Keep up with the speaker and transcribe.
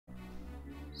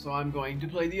So I'm going to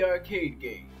play the arcade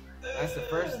game. That's the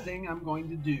first thing I'm going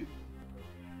to do.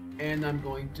 And I'm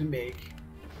going to make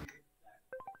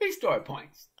restore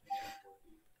points.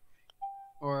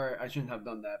 Or I shouldn't have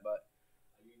done that, but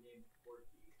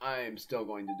I am still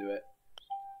going to do it.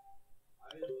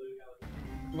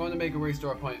 I'm going to make a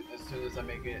restore point as soon as I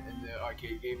make it in the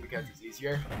arcade game because it's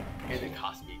easier. And it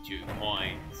cost me 2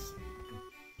 coins.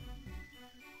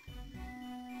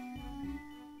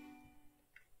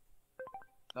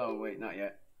 Oh wait, not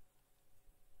yet.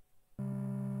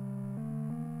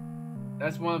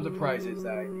 That's one of the prizes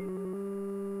that I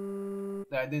need.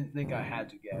 That I didn't think I had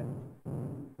to get.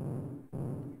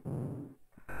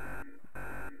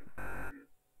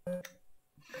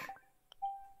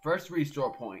 First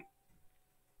restore point.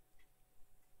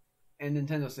 And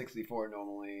Nintendo 64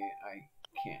 normally I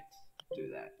can't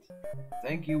do that.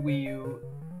 Thank you Wii U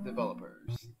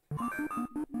developers.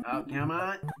 Oh, come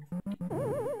on.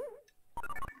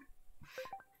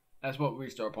 That's what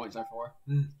restore points are for.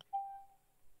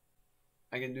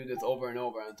 I can do this over and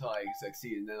over until I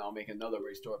succeed, and then I'll make another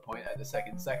restore point at the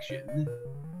second section.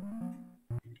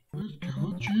 That's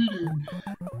kind of cheating.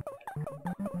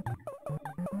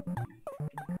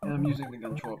 And I'm using the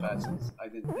control pad since I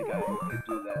didn't think I could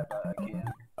do that, but I can.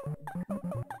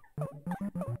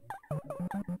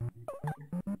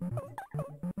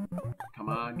 Come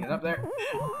on, get up there.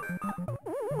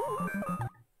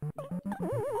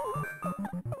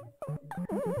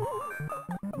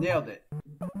 Nailed it.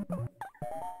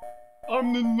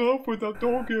 I'm enough with a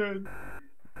token.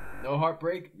 No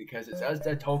heartbreak because it says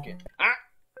the token. Ah!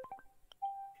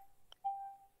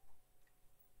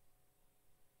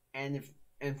 And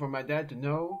for my dad to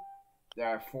know, there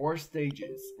are 4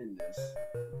 stages in this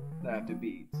that I have to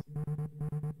beat.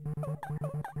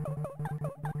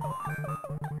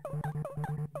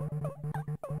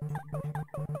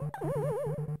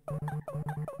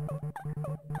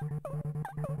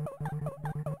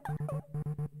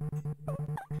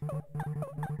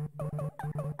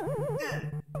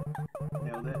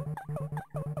 Nailed it.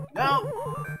 No!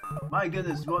 My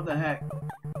goodness, what the heck?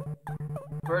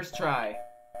 First try.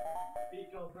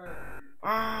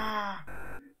 Ah!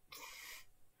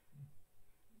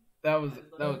 That was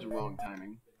the wrong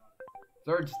timing.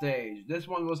 Third stage. This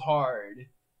one was hard.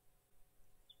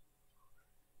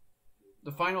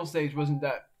 The final stage wasn't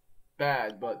that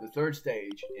bad, but the third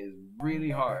stage is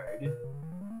really hard.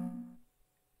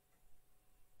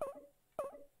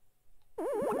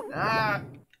 Ah!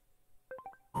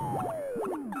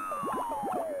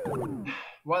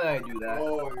 Why did I do that?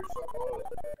 Oh, you're so close.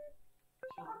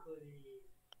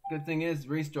 Good thing is,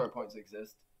 restore points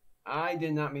exist. I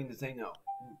did not mean to say no.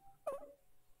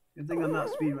 Good thing I'm not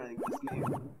speedrunning this game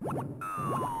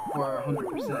for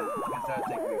 100%, because that would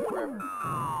take me forever.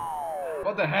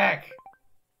 What the heck?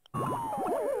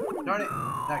 Darn it!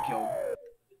 That killed.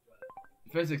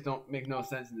 The physics don't make no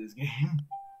sense in this game.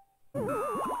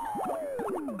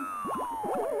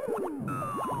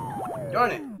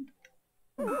 Darn it!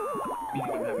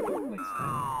 Meaning I'm having a place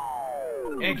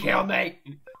time. It killed me!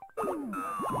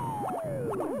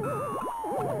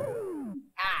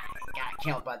 Ah! Got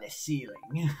killed by the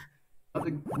ceiling.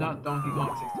 Not Donkey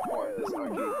Kong 64, this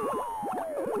arcade.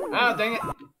 Ah, dang it!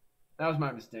 That was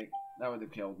my mistake. That would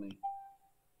have killed me.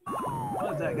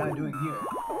 What is that guy doing here?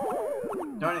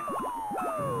 Darn it.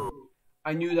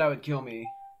 I knew that would kill me,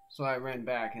 so I ran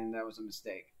back and that was a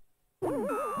mistake.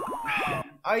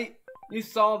 You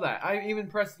saw that. I even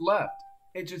pressed left.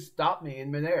 It just stopped me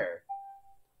in midair.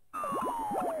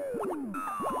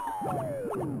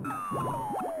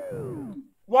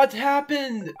 What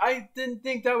happened? I didn't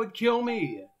think that would kill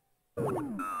me.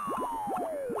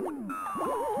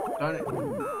 Darn it.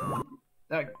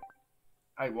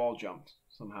 I wall jumped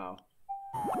somehow.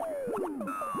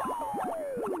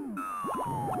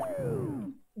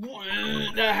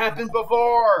 That happened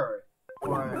before!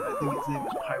 Or I think its name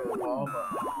is Pyro Ball, but...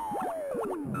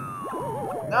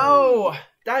 No!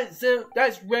 That's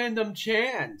random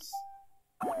chance!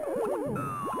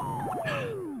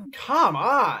 Come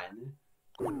on!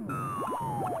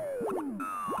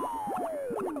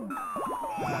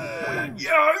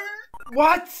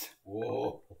 What?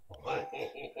 Whoa.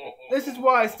 This is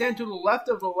why I stand to the left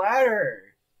of the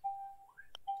ladder.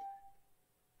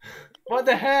 What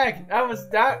the heck? That was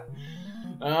that.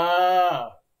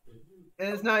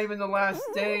 And it's not even the last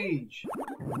stage.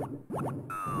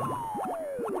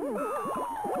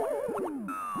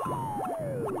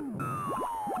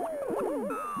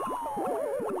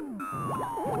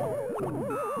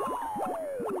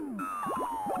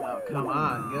 Oh, come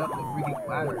on. Get up the freaking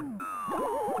ladder.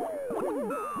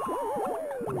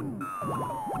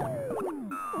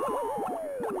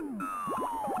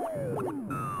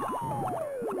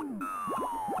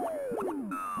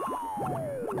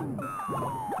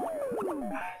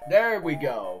 There we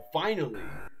go. Finally.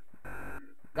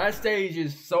 That stage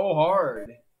is so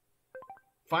hard.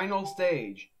 Final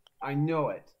stage. I know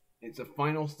it. It's a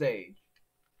final stage.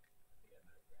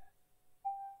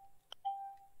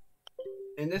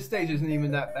 And this stage isn't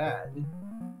even that bad.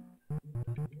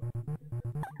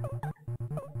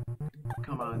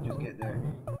 Come on, just get there.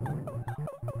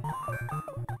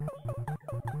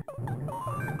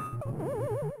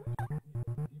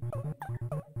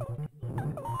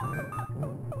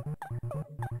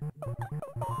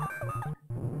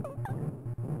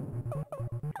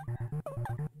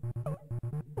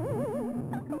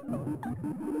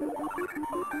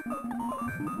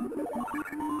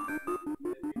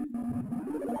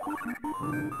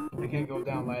 I can't go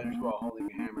down ladders while holding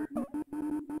a hammer.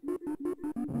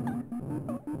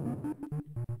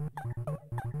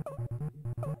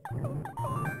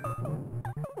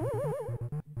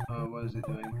 What is it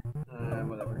doing?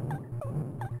 Whatever.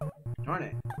 Darn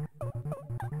it.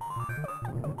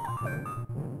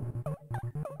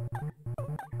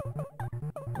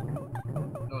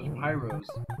 Those pyros.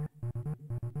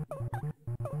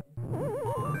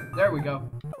 There we go.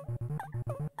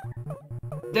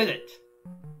 Did it!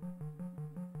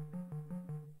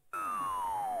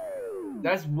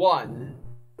 That's one.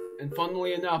 And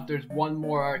funnily enough, there's one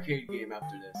more arcade game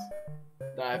after this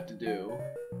that I have to do.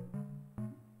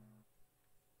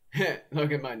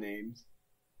 Look at my names.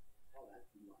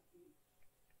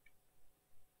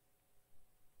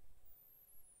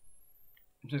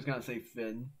 I'm just gonna say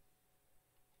Finn.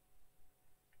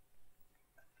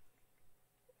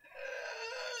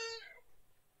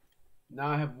 Now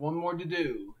I have one more to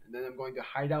do, and then I'm going to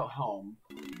hide out home.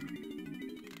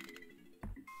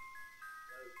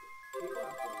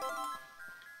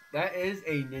 That is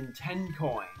a Nintendo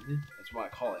coin. That's what I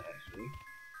call it, actually.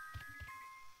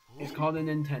 It's called a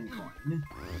Nintendo coin.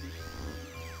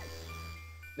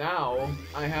 Now,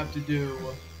 I have to do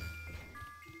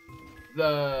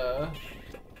the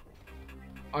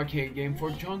arcade game for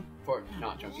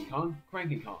not Chunky Kong,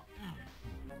 Cranky Kong.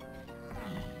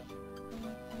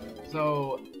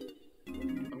 So,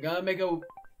 I'm gonna make a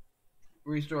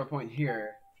restore point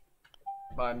here,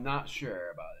 but I'm not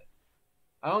sure about it.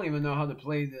 I don't even know how to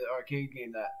play the arcade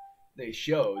game that they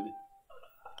showed.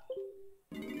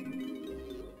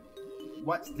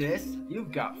 What's this?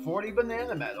 You've got 40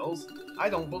 banana medals? I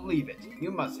don't believe it.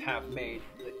 You must have made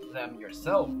them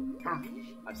yourself.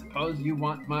 I suppose you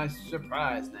want my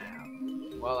surprise now.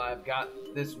 Well, I've got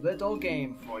this little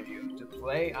game for you to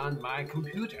play on my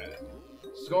computer.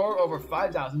 Score over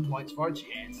 5,000 points for a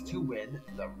chance to win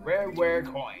the rareware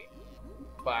coin.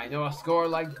 But I know a score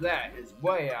like that is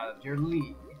way out of your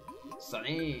league.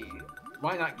 Sonny,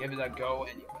 why not give it a go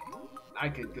anyway? I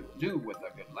could do with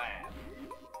a good laugh.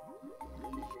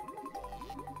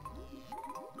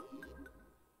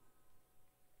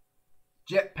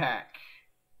 Jetpack.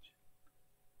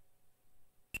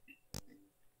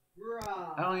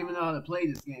 Bruh. I don't even know how to play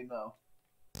this game though.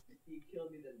 He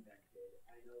killed me then invented.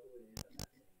 I know who it is. I'm not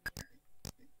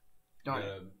saying it. Darn it.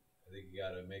 I think you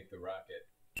gotta make the rocket.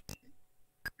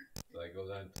 So it goes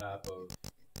on top of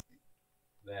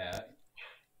that.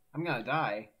 I'm gonna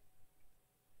die.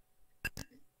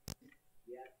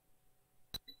 Yeah.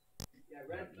 Yeah,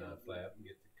 red Not flap.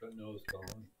 Get the nose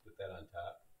going. Put that on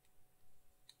top.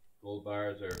 Gold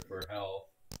bars are for health.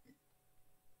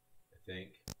 I think.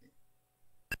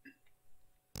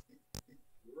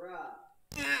 Bruh.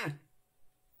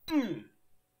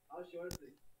 How short is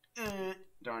it?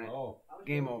 Darn it. Oh.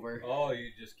 Game over. Oh,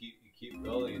 you just keep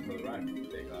building until the rocket can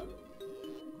take off.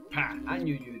 Pa! I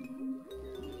knew you'd.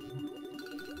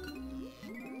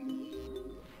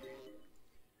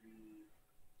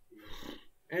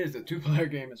 It is a two-player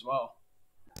game as well.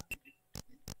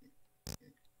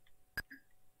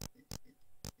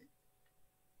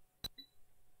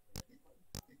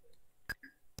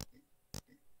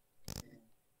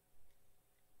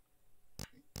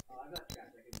 Oh, I'm not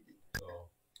trapped. I can do that. So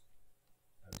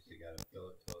obviously you gotta fill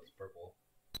it till it's purple.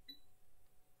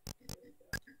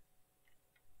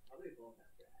 How do we both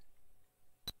have trash?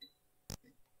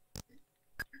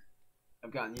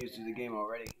 I've gotten used to the game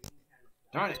already.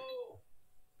 Darn it.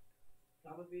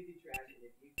 Come with me to trash, and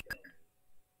if you kill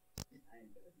me, I am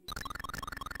gonna be.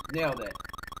 Nailed it.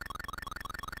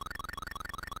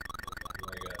 You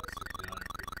only got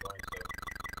 1,650 points, so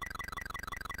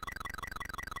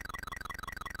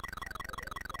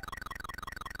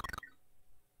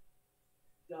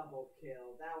Double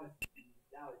kill. That was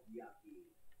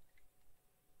yucky.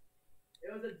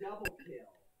 It was a double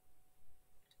kill.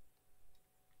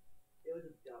 It was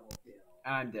a double kill.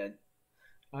 I'm dead.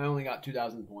 I only got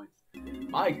 2,000 points.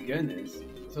 My goodness.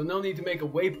 So no need to make a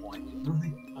waypoint.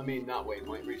 I mean, not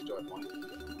waypoint, restore point.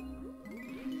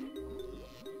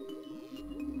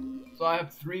 So I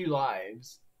have 3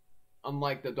 lives,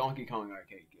 unlike the Donkey Kong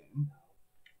arcade game.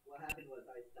 What happened was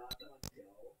I stopped someone's kill.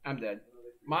 I'm dead.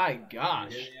 My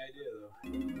gosh. You get the idea, though.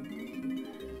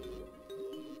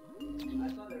 I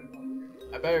thought there was one.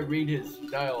 I better read his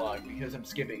dialogue because I'm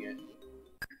skipping it.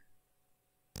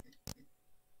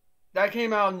 That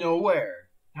came out of nowhere.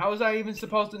 How was I even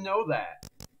supposed to know that?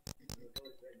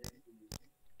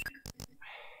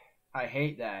 I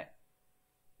hate that.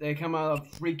 They come out of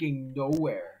freaking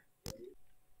nowhere.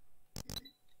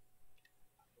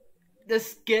 The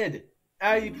skid.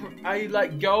 I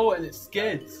let go and it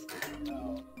skids.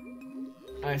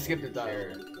 I skipped the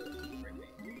dialogue.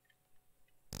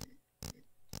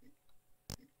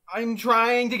 I'm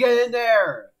trying to get in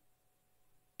there.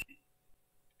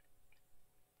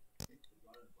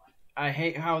 I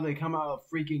hate how they come out of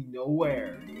freaking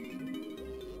nowhere.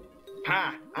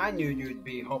 Ha! I knew you'd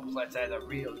be hopeless at a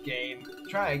real game.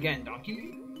 Try again,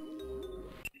 donkey.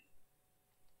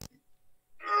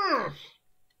 Ugh.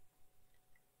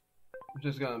 I'm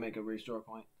just gonna make a restore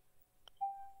point.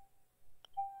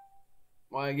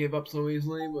 Why I gave up so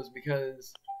easily was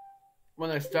because when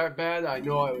I start bad, I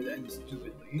know I would end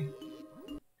stupidly.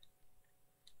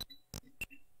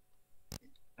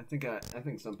 I think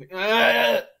some people.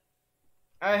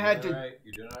 I had to. Alright,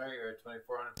 you're doing alright. You're at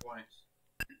 2,400 points.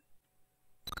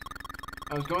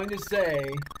 I was going to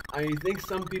say, I think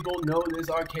some people know this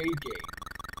arcade game.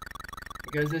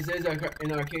 Because this is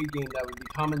an arcade game that would be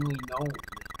commonly known.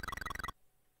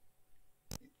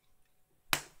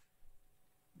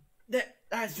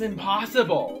 That's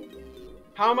impossible!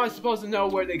 How am I supposed to know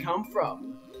where they come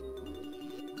from?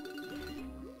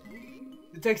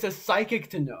 It takes a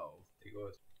psychic to know. There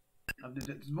goes.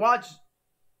 Watch.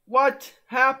 What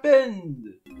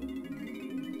happened?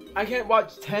 I can't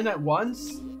watch 10 at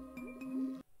once?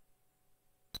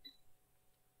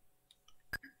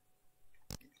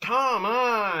 Come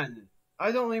on!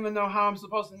 I don't even know how I'm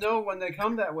supposed to know when they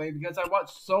come that way because I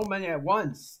watch so many at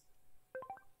once.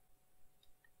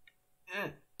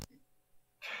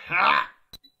 Ha!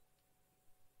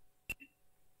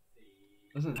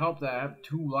 Doesn't help that I have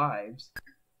 2 lives.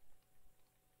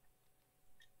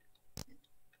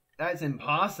 That's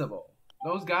impossible.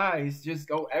 Those guys just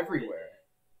go everywhere.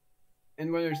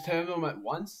 And when there's 10 of them at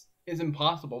once, it's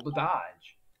impossible to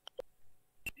dodge.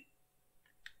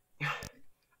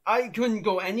 I couldn't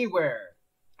go anywhere.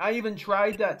 I even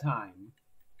tried that time.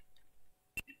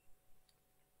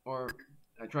 Or,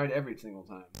 I tried every single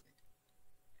time.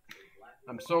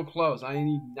 I'm so close. I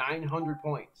need 900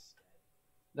 points.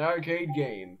 The arcade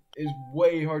game is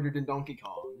way harder than Donkey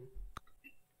Kong.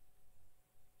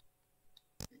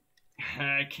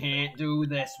 I can't do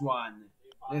this one.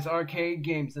 This arcade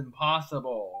game's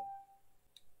impossible.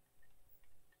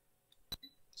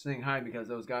 Saying hi because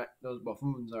those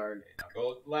buffoons are. Okay, now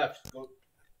go left. Go.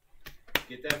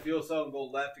 Get that fuel cell and go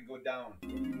left and go down.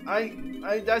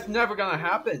 That's never gonna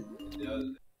happen. It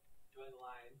does. Join the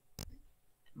line.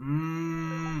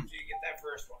 So you get that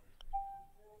first one.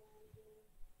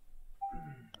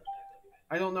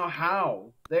 I don't know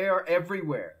how. They are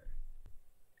everywhere.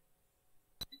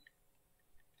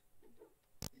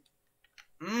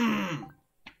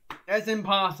 That's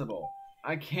impossible.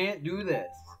 I can't do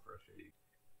this.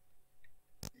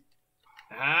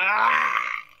 Ah!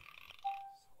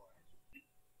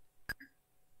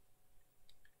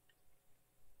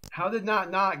 How did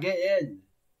not get in?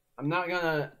 I'm not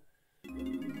gonna.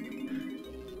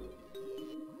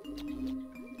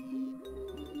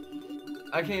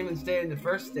 I can't even stay in the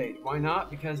first stage. Why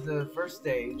not? Because the first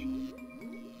stage,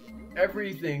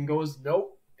 everything goes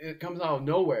nope. It comes out of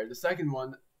nowhere. The second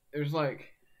one, there's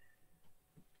like,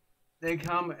 they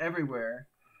come everywhere.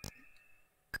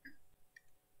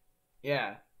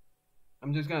 Yeah,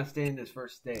 I'm just gonna stay in this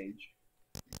first stage.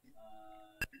 2,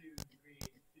 3, 2,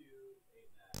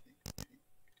 8, 9.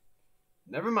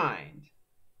 Never mind.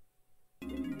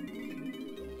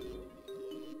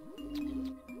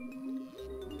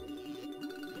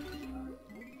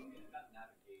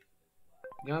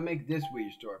 I'm gonna make this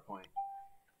restore point.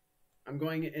 I'm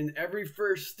going in every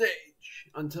first stage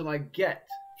until I get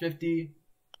 50.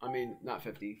 I mean, not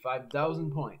 50.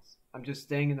 5,000 points. I'm just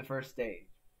staying in the first stage.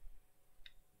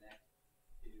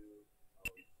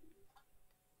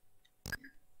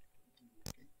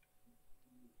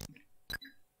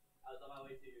 I was on my way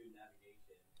to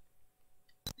navigation.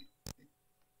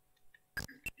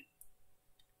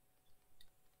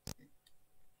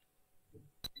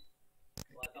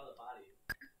 Well, I saw the bodies,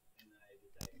 and then I was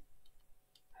with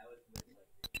like,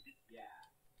 yeah.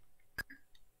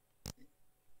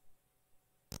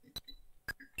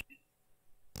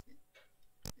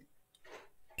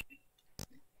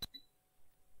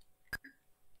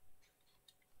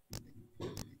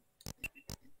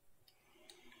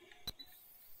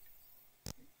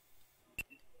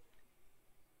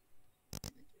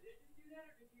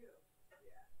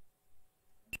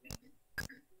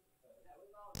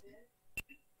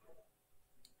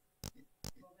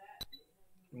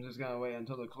 I'm just gonna wait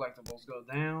until the collectibles go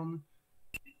down.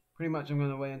 Pretty much I'm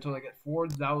gonna wait until I get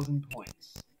 4,000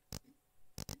 points.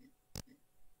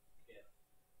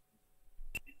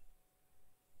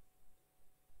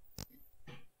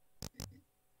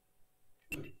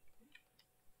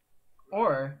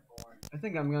 Or, I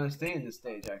think I'm gonna stay in this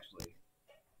stage actually.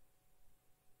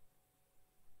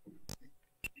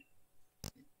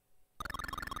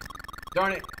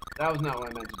 Darn it! That was not what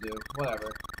I meant to do. Whatever.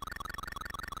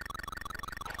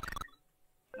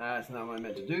 That's not what I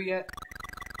meant to do yet.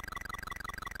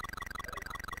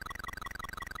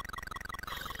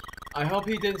 I hope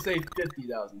he didn't say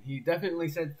 50,000. He definitely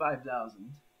said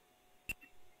 5,000.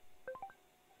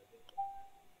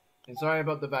 And sorry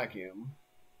about the vacuum.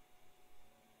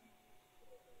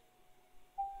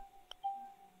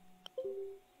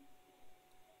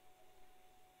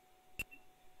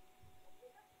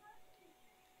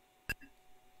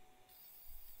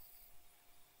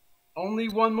 Only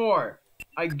one more.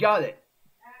 I got it.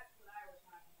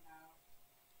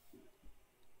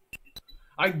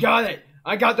 I got it.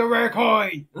 I got the rare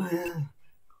coin.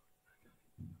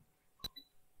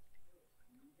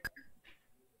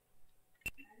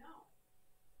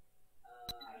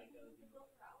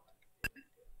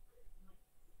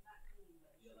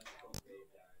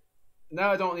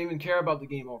 Now I don't even care about the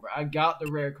game over. I got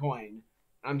the rare coin.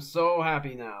 I'm so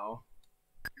happy now.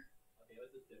 Okay,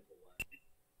 what's the simple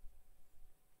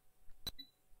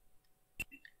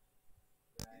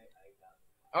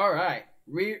one? Alright.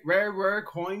 Rare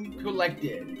coin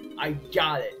collected. I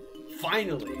got it.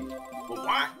 Finally. But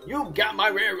what? You got my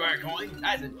rare coin?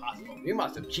 That's impossible. You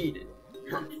must have cheated.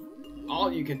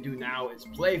 All you can do now is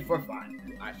play for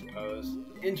fun, I suppose.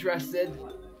 Interested?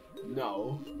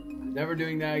 No. Never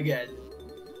doing that again.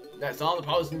 That's all the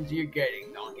potions you're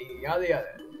getting, donkey. Yada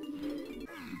yada.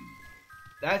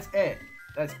 That's it.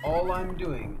 That's all I'm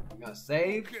doing. I'm gonna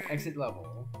save, exit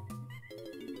level.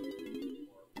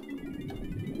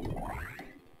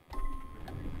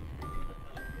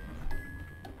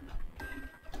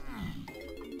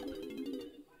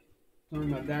 Telling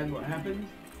my dad what happened.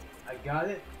 I got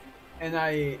it.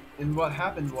 And what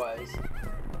happened was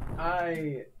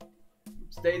I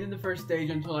stayed in the first stage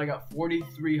until I got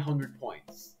 4,300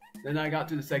 points. Then I got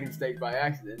to the second stage by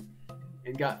accident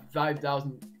and got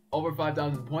over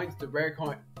 5,000 points. The rare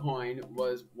coin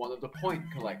was one of the point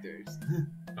collectors.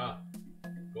 Ah,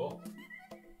 cool.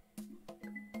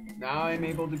 Now I'm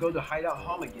able to go to Hideout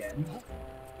Home again.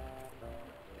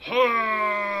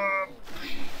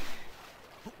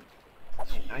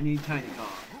 I need Tiny Kong.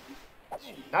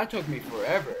 That took me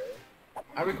forever.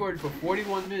 I recorded for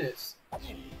 41 minutes.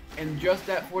 And just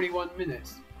that 41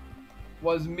 minutes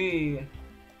was me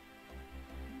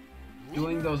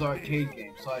doing those arcade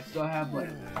games. So I still have like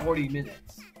 40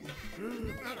 minutes.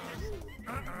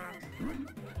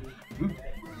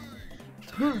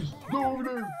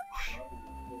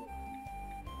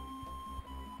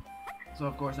 So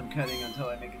of course I'm cutting until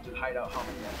I make it to Hideout Home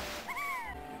again.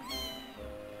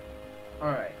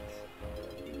 Alright.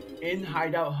 In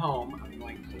Hideout Home, I'm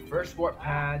going to the first warp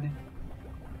pad.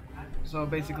 So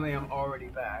basically I'm already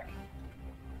back.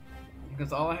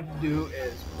 Because all I have to do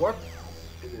is warp,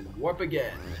 and then warp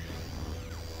again.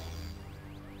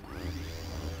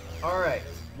 Alright,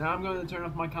 now I'm going to turn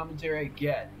off my commentary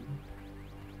again.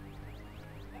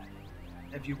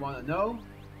 If you want to know,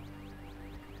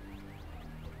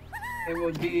 it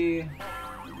would be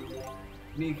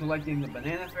me collecting the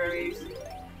banana fairies,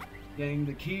 getting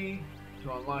the key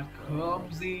to unlock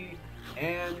Clumsy,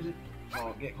 and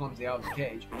get Clumsy out of the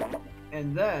cage,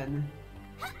 and then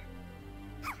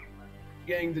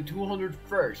getting the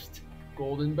 201st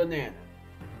golden banana.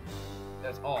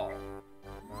 That's all.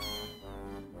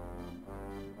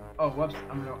 Oh, whoops!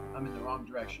 I'm in the wrong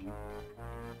direction.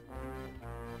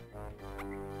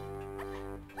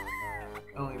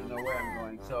 I don't even know where I'm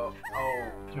going, so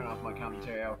I'll turn off my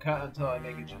commentary. I'll cut until I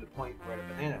make it to the point where the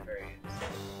banana fairy is.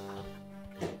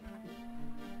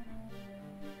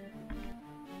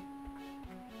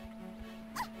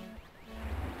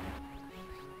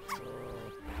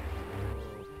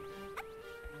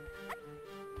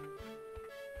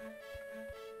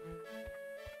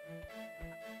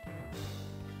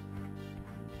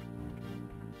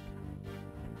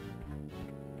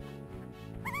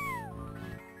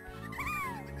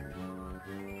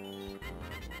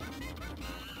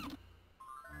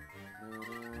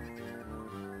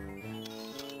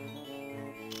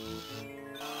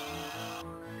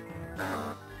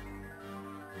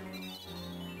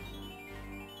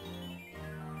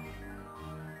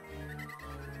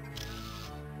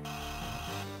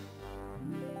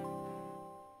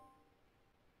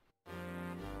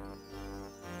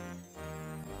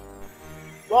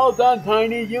 Well done,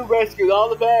 Tiny. You rescued all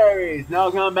the berries.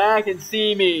 Now come back and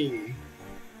see me.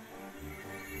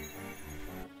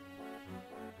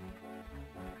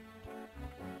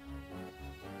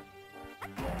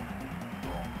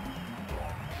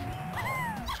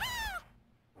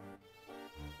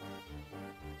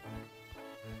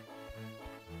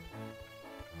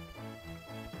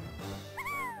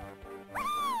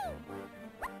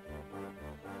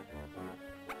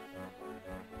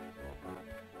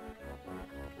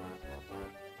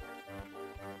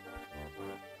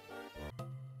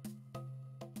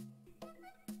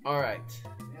 Alright,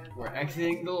 we're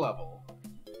exiting the level.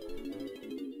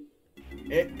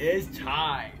 It is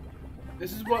time.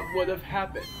 This is what would have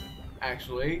happened.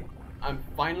 Actually, I'm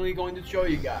finally going to show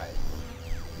you guys.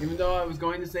 Even though I was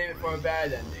going to save it for a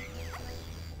bad ending,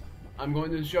 I'm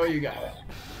going to show you guys.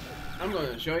 I'm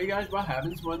going to show you guys what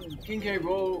happens when King K.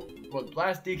 Rool will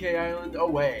blast DK Island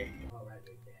away.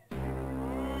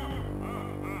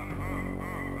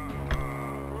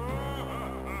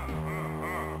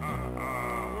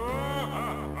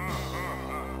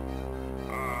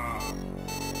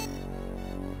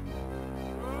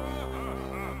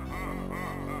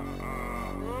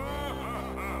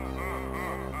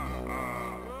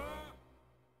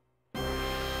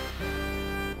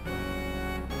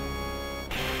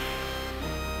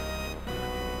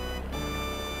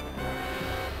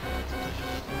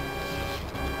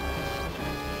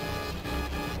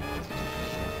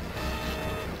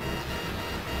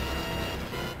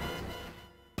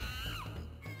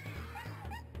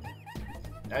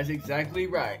 That's exactly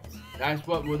right. That's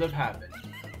what would have happened.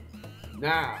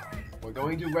 Now, we're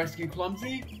going to rescue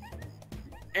Clumsy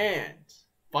and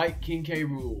fight King K.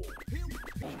 Rool.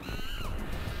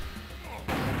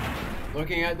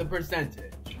 Looking at the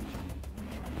percentage.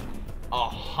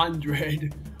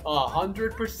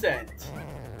 100%.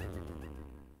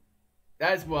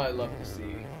 That's what I love to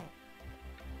see.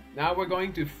 Now we're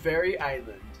going to Fairy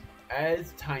Island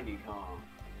as Tiny Kong.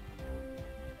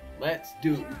 Let's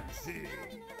do this.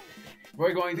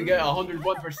 We're going to get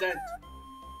 101%.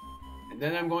 And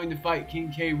then I'm going to fight King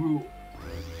K. Rool.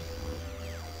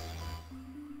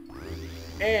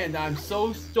 And I'm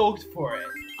so stoked for it.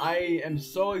 I am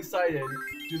so excited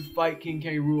to fight King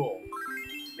K. Rool.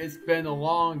 It's been a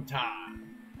long time.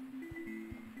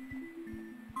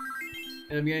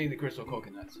 And I'm getting the crystal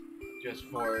coconuts. Just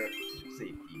for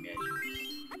safety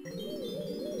measures.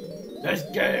 Let's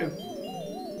go!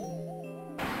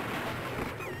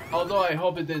 Although I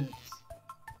hope it didn't.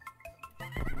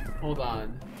 Hold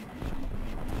on.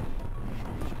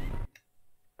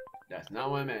 That's not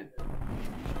what I meant.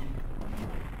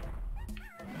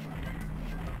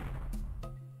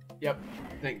 Yep,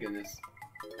 thank goodness.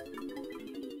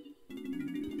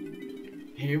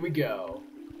 Here we go.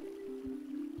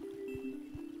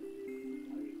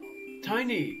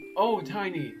 Tiny! Oh,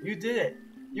 Tiny, you did it!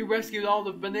 You rescued all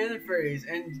the banana fairies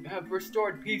and have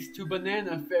restored peace to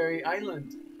Banana Fairy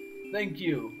Island. Thank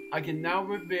you. I can now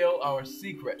reveal our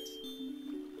secret.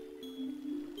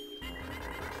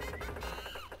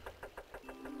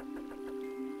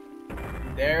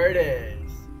 There it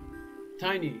is.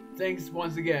 Tiny, thanks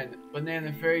once again.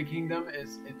 Banana Fairy Kingdom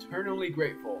is eternally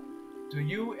grateful to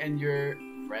you and your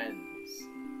friends.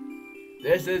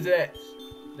 This is it.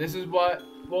 This is what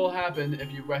will happen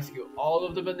if you rescue all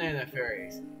of the banana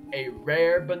fairies. A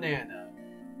rare banana.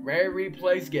 Rare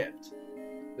replace gift.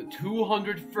 The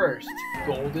 201st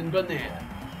golden banana.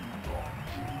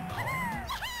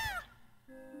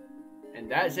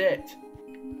 And that's it.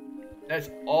 That's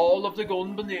all of the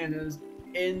golden bananas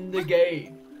in the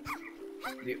game.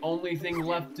 The only thing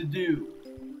left to do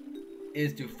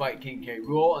is to fight King K.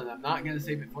 Rool, and I'm not going to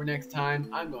save it for next time.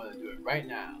 I'm going to do it right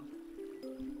now.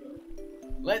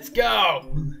 Let's go!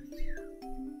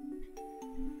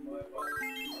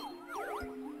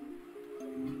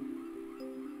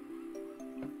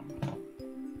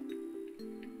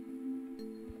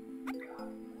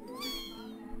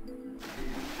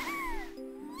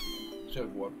 Should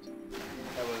have warped.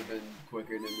 That would have been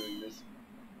quicker than doing this.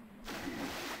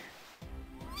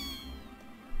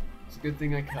 It's a good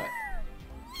thing I cut.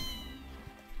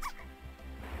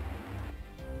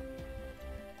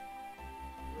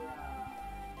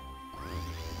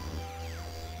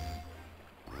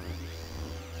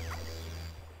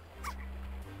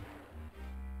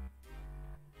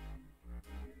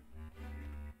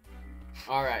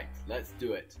 Alright, let's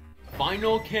do it.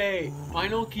 Final K!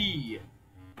 Final key!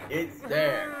 It's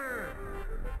there!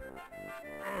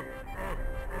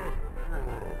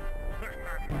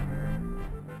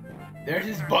 There's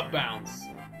his butt bounce!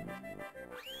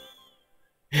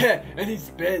 And he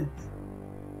spins!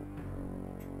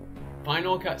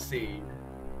 Final cutscene.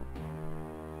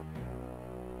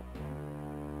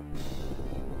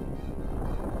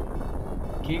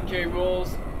 King K.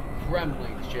 Rool's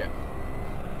Kremlin ship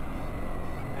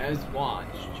has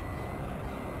launched.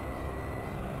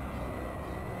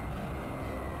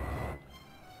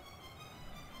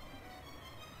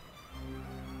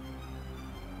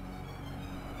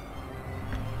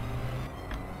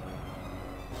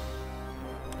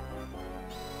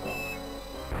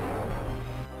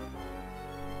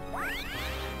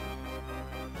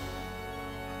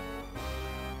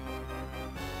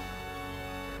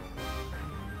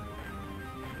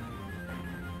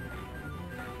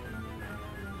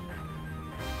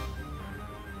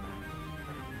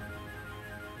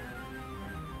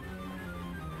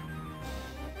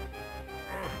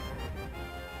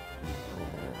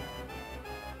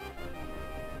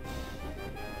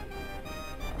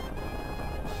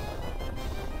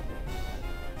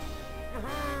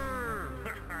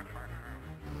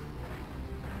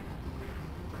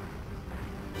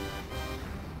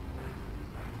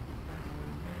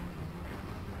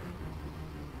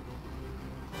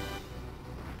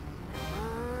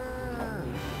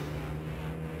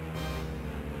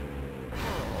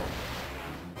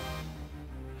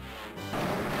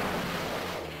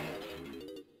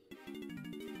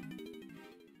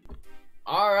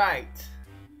 Alright.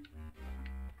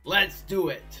 Let's do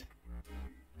it.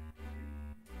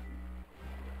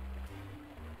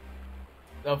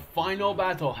 The final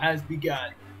battle has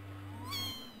begun.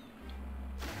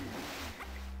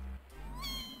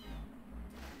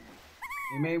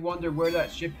 You may wonder where that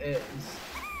ship is.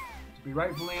 To be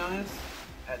rightfully honest,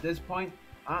 at this point,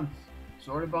 I'm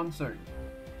sort of uncertain.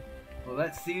 So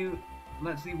let's see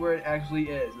where it actually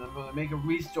is, and I'm going to make a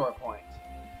restore point.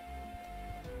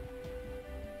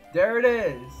 There it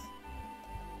is.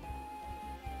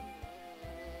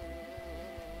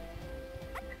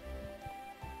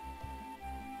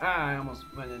 Ah, I almost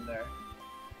went in there.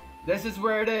 This is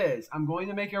where it is. I'm going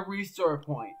to make a restore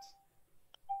point.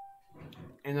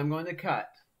 And I'm going to cut.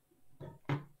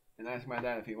 And ask my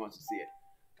dad if he wants to see it.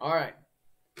 Alright.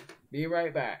 Be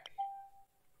right back.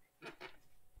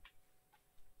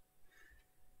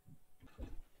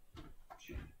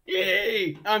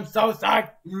 Yay! I'm so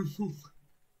psyched!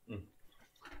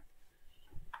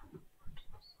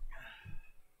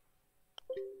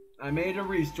 I made a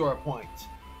restore point.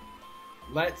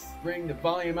 Let's bring the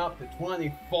volume up to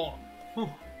 24.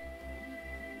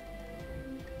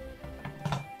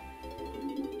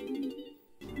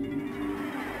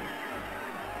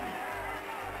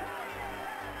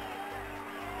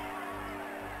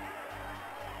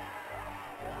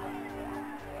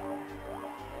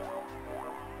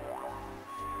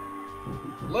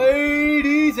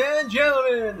 Ladies and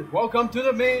gentlemen, welcome to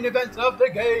the main event of the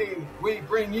game. We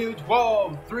bring you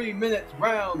 12 3-minute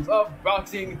rounds of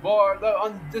boxing for the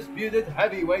undisputed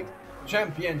heavyweight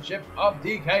championship of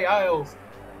DK Isles.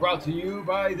 Brought to you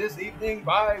by this evening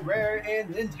by Rare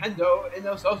and Nintendo in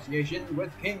association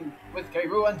with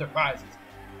K-Rool Enterprises.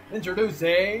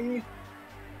 Introducing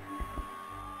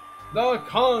the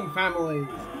Kong family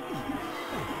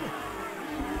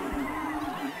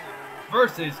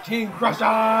versus King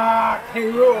Crusher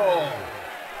K-Rool.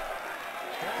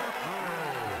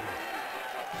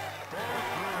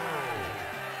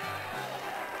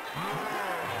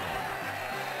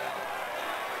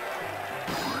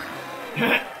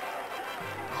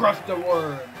 Crush the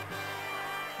worm.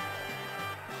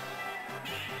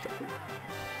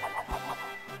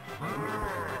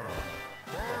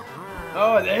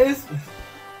 Oh, it is?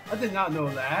 I did not know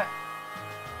that.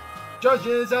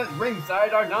 Judges at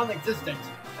ringside are non-existent,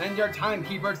 and your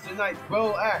timekeepers tonight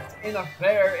will act in a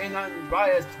fair and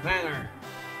unbiased manner.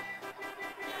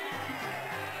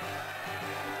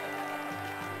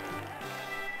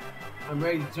 I'm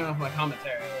ready to turn off my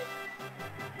commentary.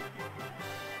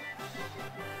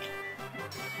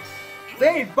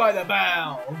 Saved by the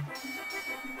Bell!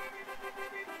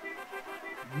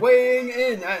 Weighing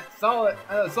in at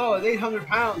a solid 800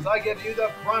 pounds, I give you the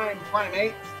prime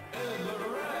primate,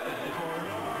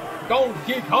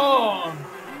 Donkey Kong!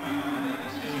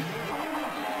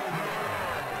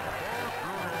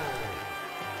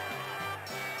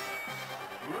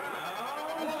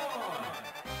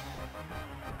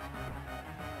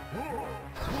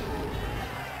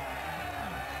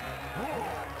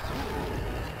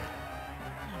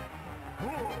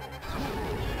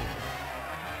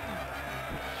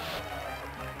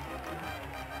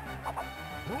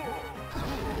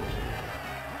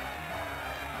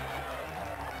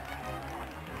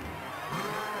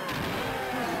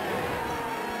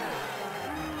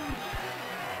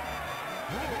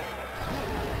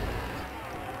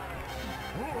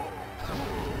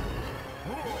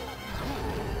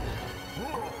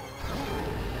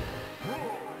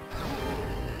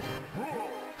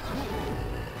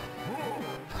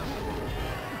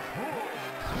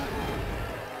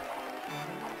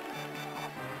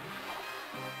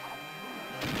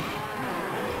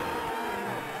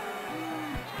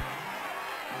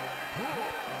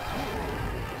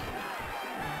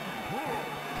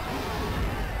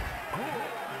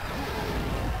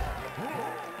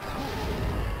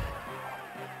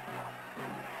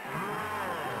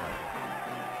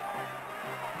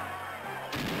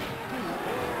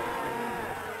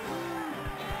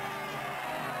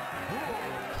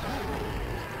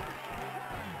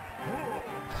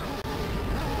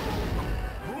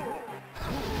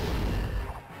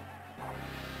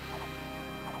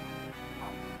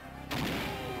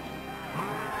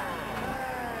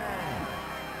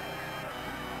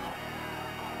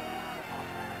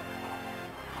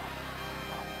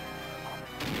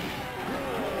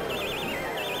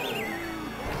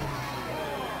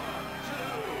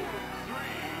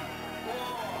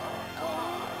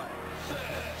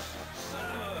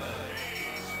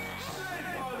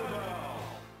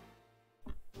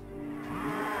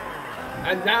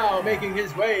 And now making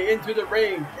his way into the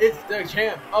ring is the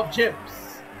champ of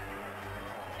chimps,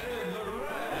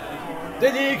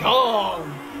 Diddy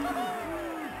Kong.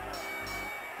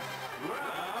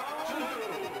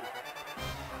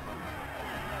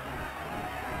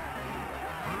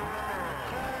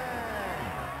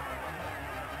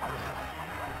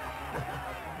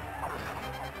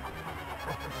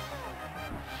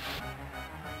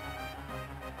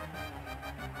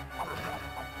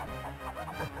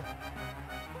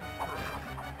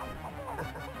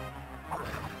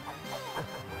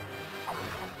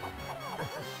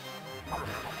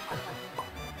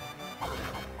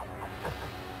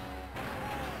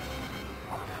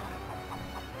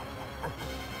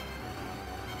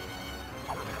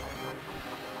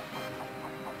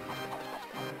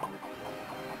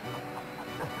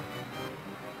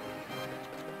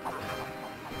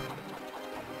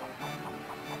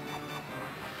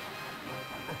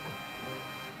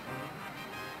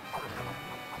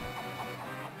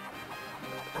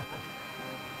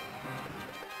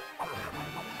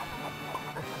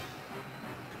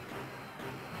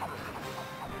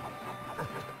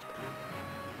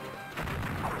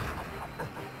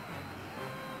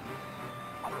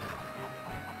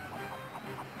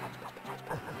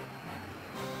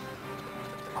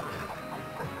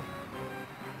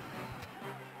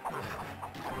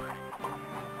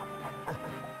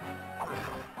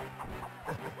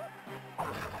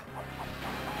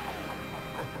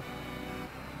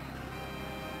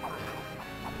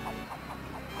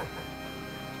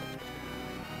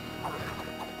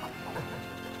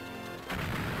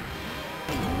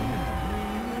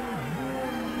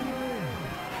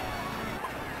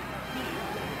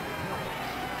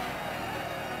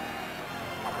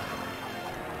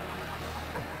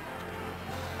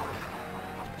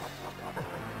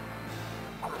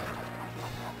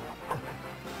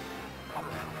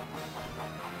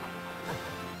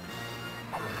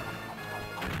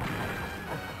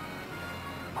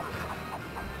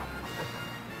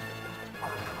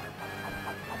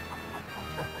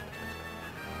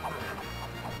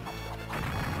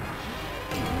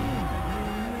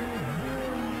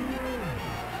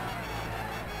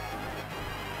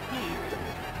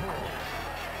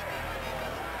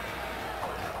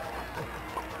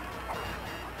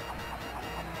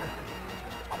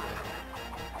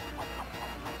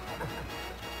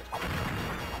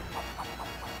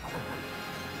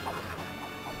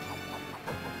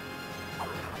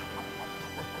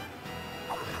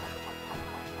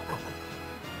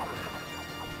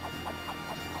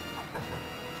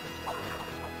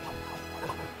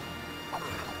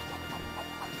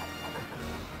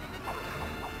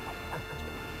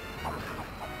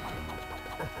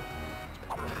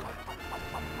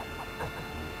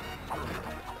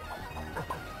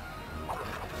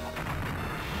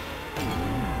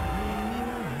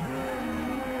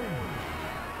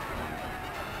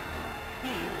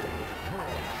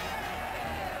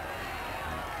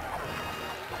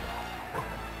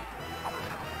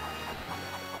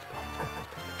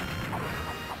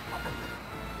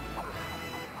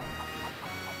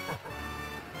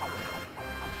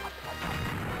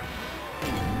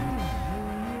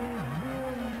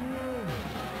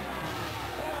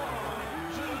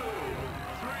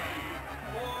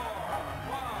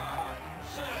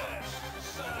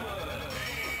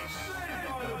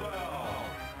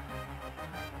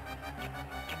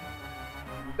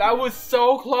 That was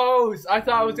so close. I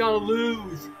thought I was gonna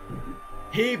lose.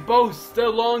 He boasts the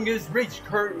longest reach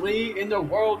currently in the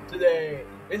world today.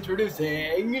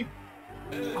 Introducing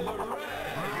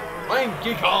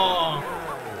Donkey Kong.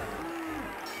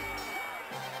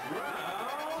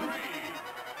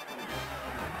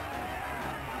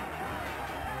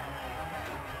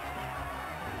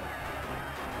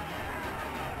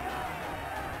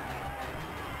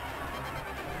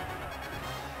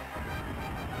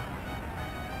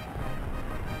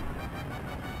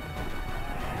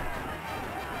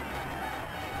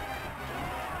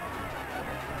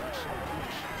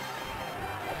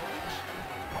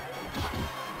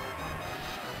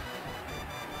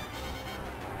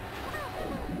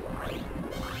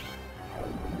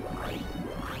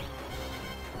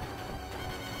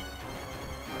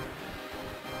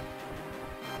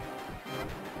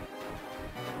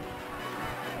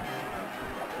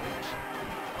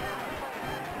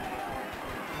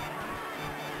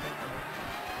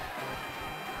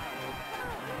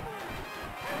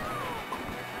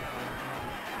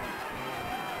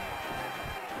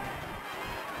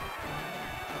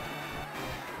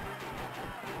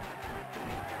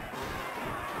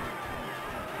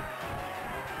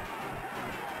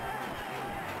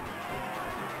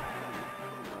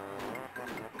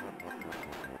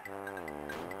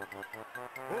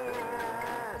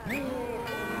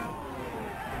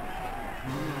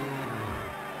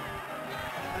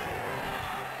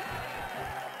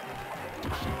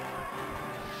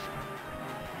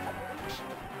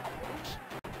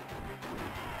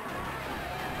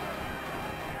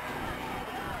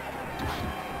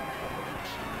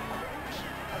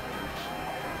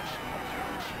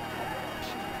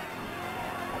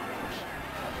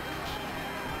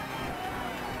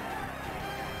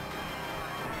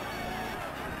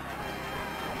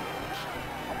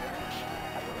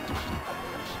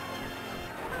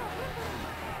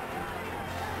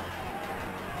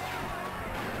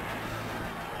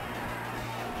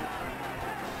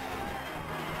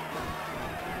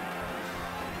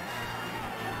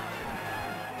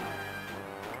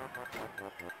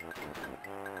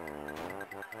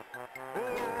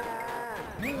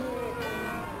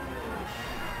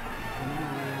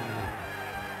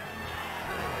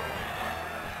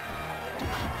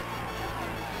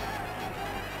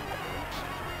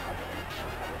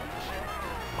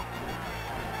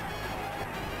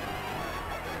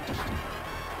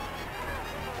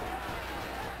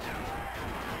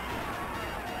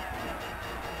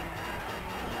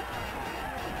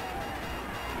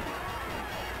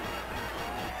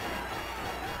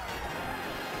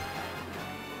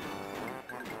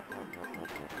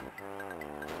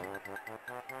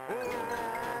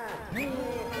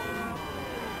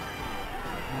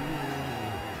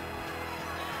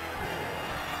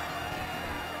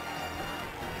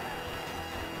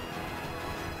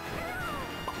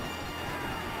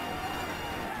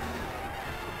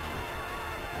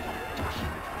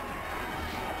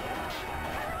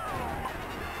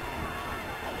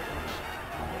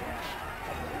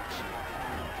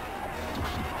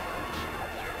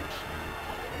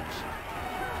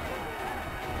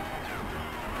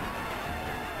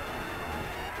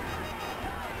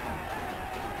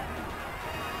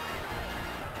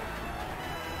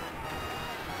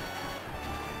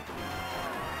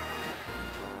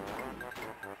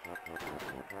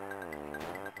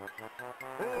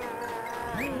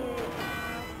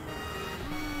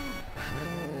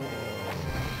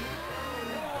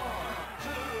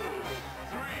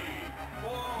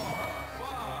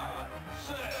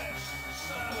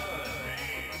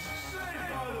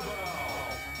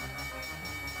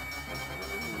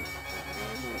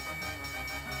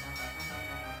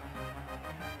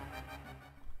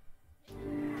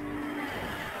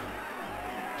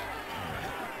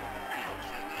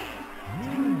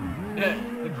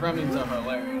 The gremlins are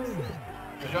hilarious.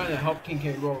 They're trying to help King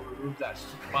K. Rool remove that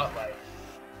spotlight.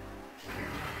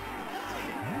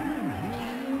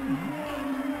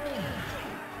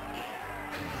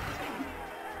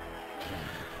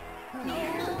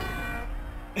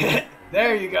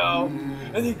 There you go.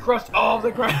 And he crushed all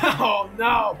the ground.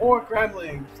 No, more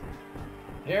gremlins.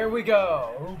 Here we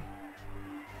go.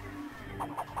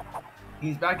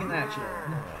 He's back in action.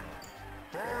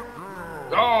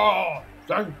 Oh,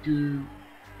 thank you.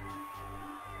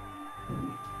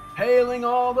 Hailing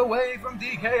all the way from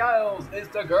DK Isles is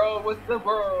the girl with the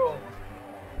world.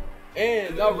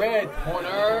 In the red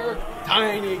corner,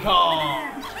 Tiny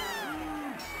Kong.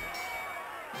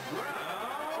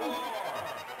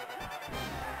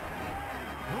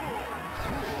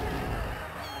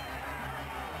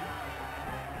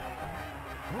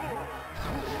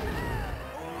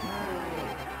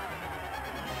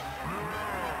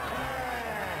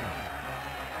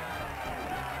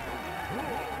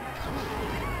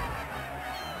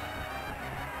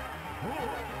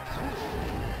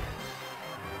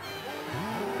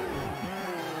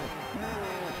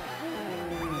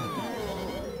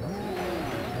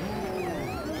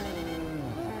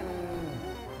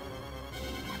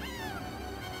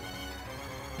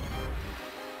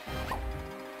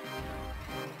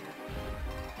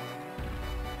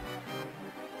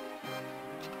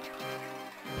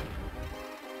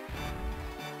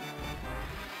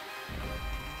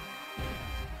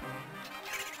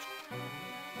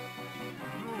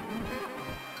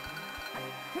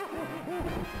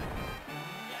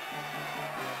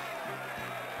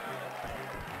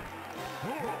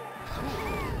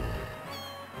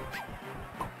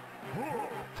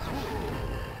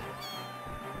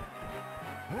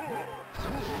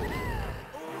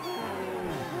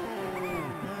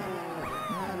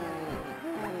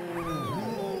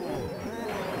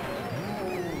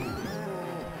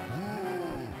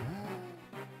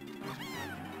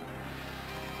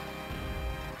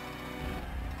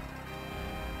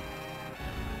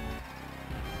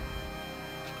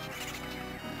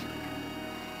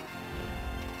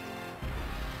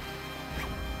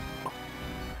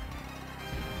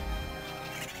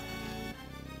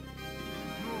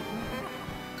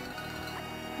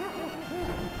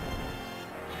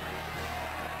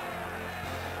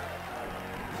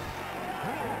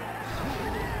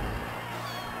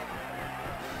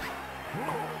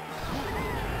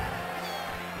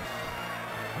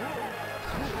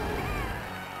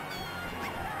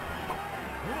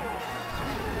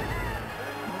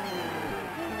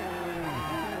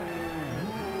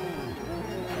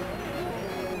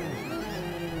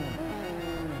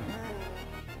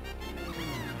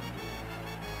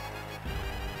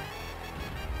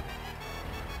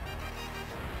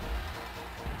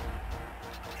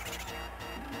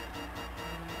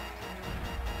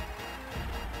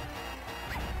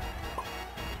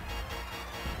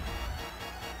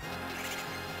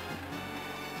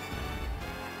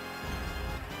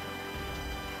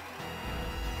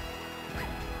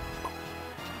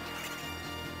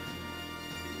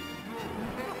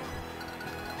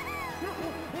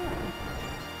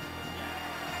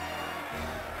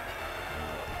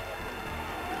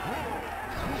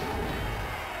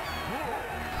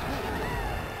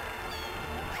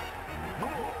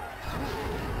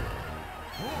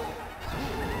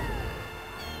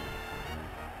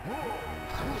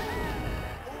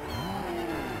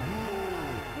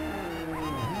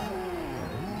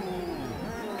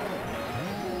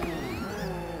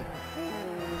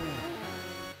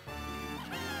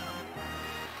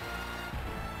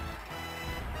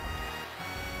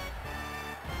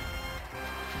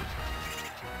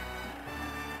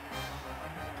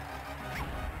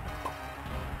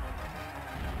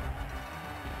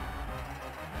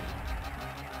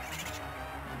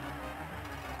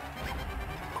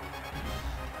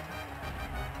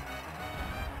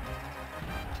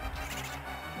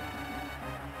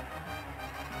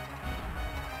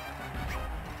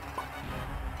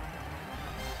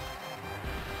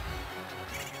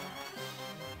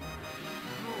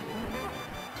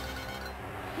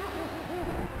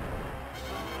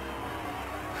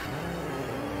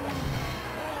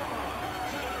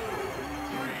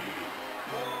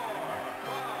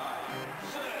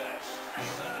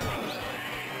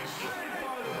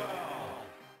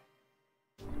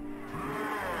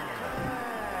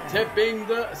 tipping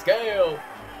the scale.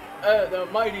 At the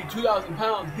mighty 2,000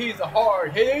 pounds, he's a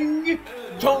hard-hitting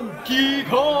Donkey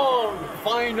Kong.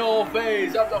 Final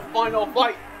phase of the final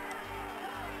fight.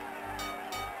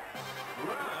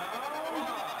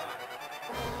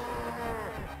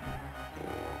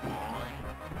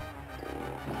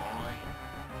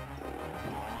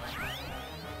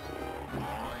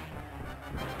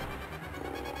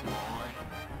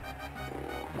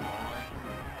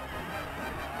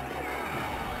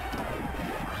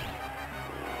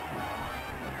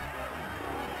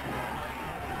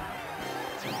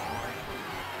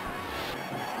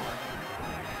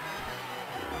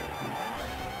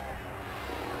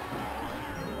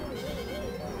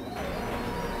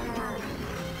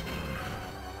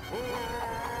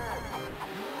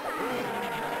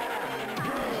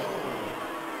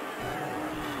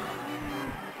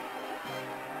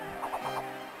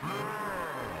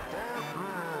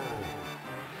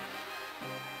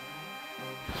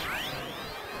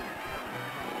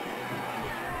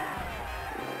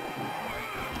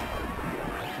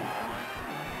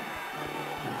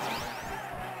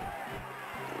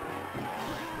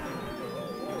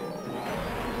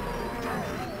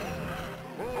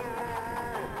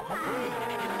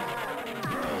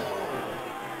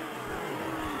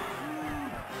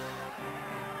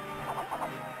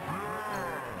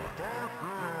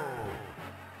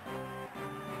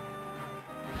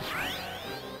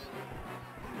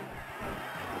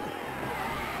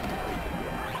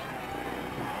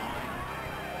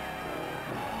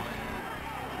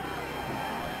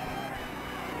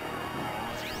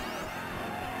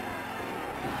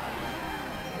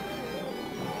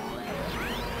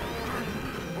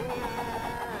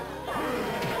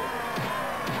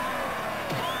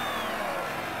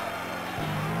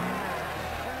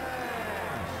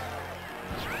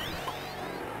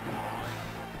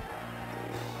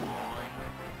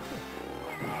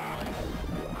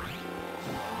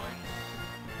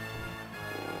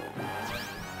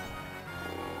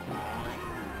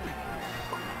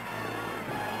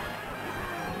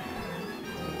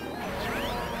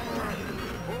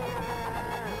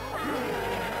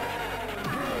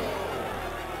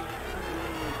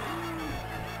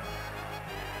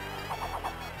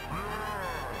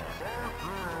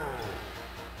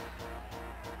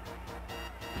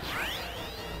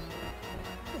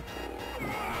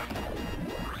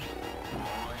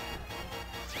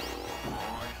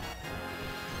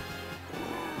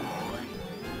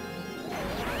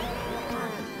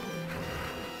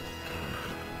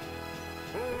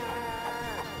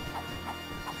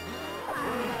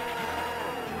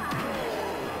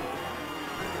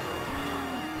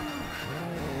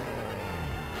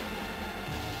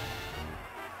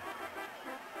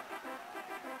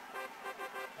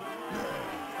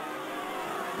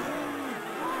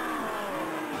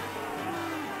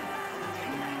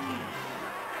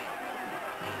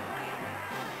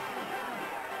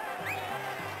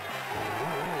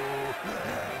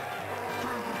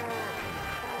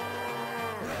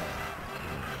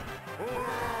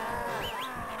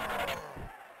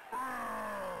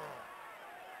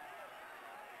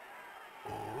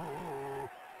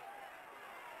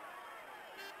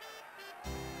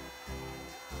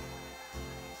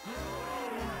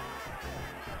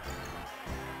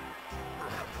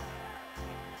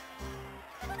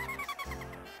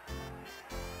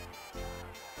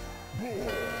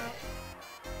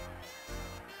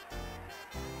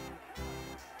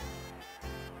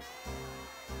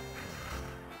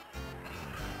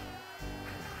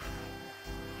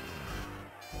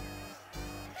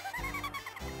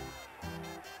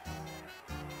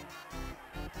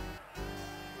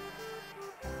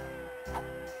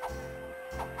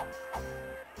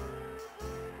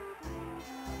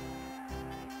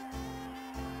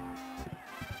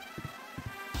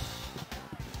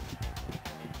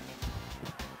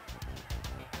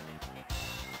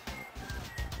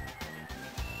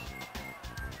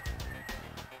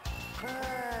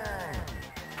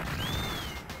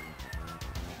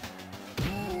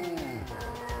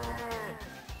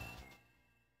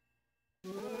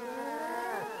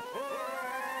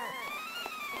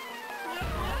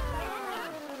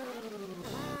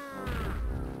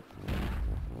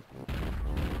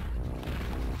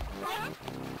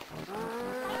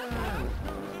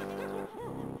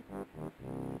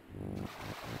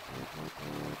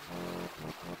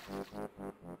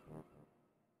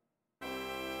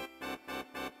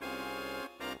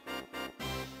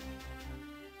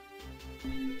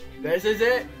 This is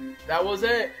it. That was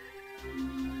it.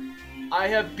 I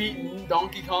have beaten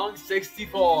Donkey Kong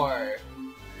 64.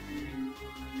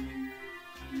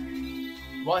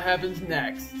 What happens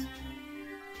next?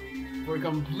 for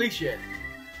completion.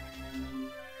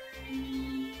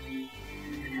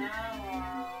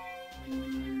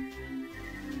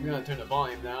 I'm gonna turn the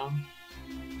volume down.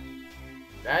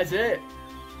 That's it.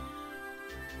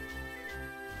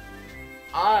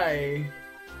 I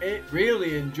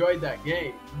really enjoyed that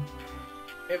game.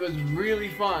 It was really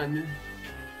fun.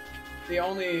 The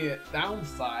only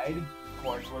downside, of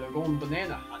course, were the golden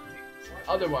banana hunting.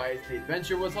 Otherwise, the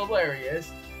adventure was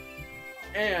hilarious,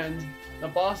 and the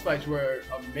boss fights were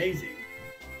amazing.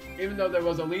 Even though there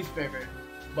was a least favorite,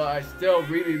 but I still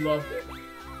really loved it.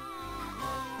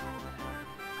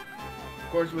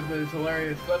 Of course, with those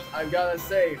hilarious clips, I've gotta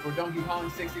say, for Donkey Kong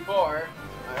 64,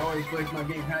 I always place my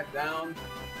gamepad down,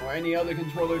 or any other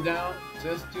controller down,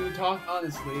 just to talk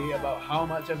honestly about how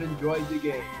much I've enjoyed the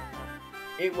game.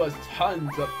 It was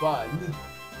tons of fun.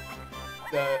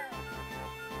 The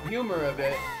humor of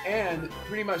it, and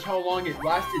pretty much how long it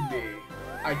lasted me.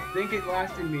 I think it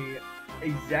lasted me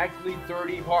exactly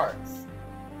 30 parts.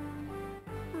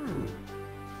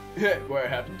 What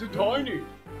happened to Tiny?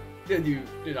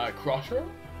 Did I crush her?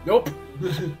 Nope.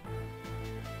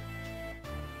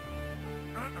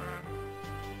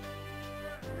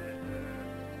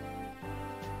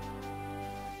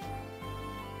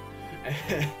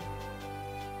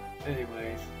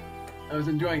 Anyways, I was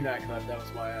enjoying that clip. That was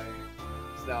why I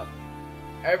stopped.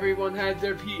 Everyone had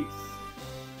their piece.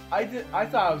 I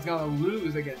thought I was gonna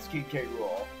lose against King K.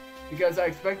 Rool because I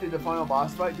expected the final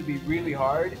boss fight to be really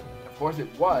hard. Of course, it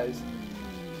was.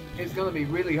 It's gonna be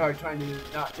really hard trying to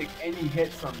not take any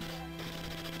hits from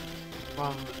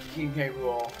King K.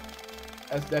 Rool.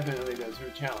 That's definitely the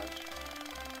true challenge.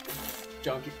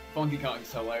 Funky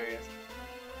Kong's hilarious.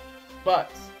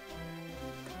 But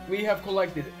we have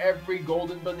collected every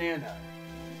golden banana.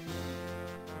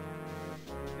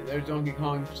 And there's Donkey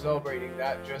Kong celebrating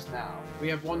that just now. We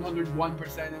have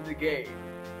 101% in the game.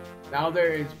 Now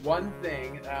there is one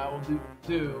thing that I will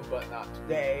do, but not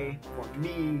today. For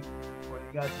me, for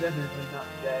you guys, definitely not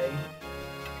today.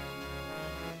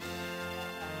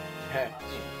 Hey,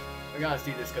 I gotta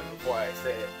see this clip before I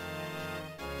say it.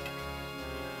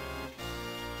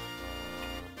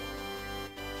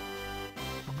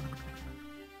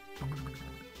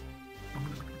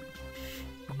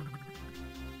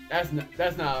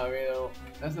 That's not a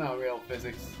real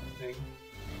physics thing.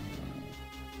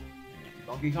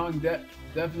 Donkey Kong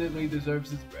definitely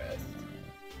deserves his rest,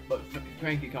 but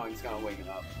Cranky Kong's kind of waking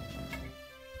up.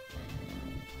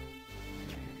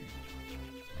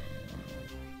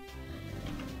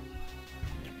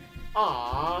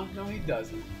 Ah, no, he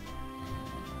doesn't.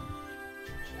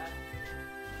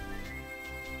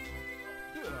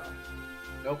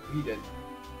 Nope, he didn't.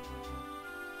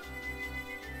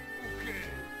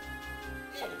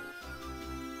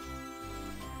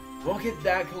 Look at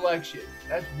that collection.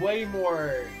 That's way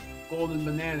more golden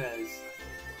bananas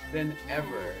than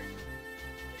ever.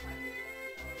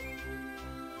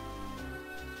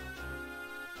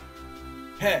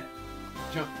 Heh!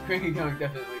 Cranky Kong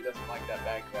definitely doesn't like that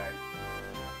backpack.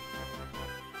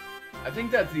 I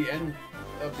think that's the end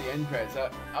of the end credits.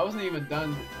 I wasn't even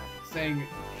done saying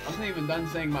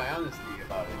my honesty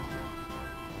about it.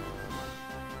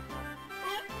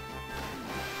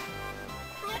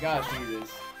 I gotta see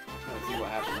this. Let's see what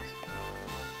happens.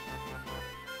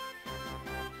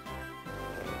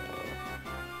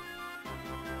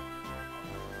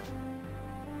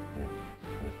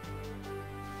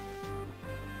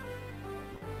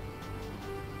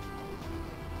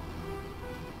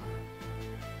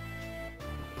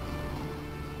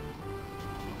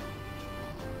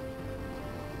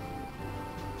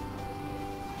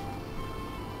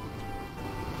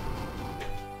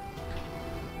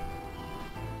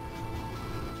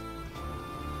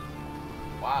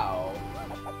 Wow.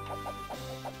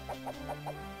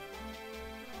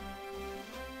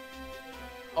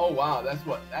 Oh wow, that's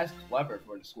clever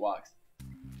for the squawks.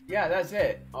 Yeah, that's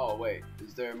it. Oh wait,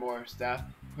 is there more staff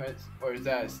credits, or is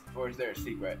there a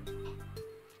secret?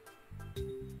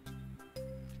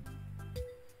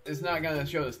 It's not gonna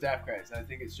show the staff credits. I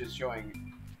think it's just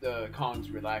showing the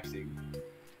Kongs relaxing.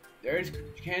 There's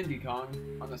Candy Kong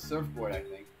on the surfboard, I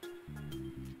think.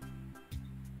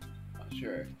 Not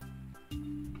sure.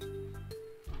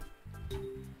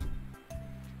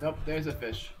 Nope, there's a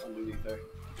fish underneath there.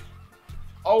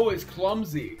 Oh, it's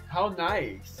clumsy. How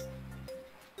nice.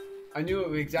 I knew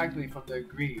it exactly from the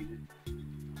green.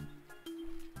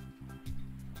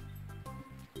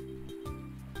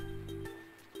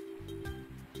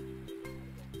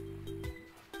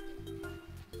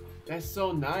 That's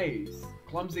so nice.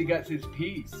 Clumsy gets his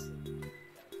piece.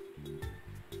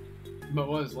 But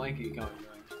what is Lanky Kong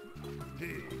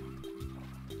doing?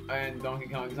 And Donkey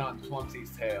Kong's on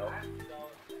Clumsy's tail.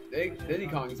 Diddy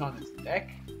Kong's on his neck?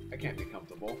 I can't be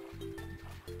comfortable.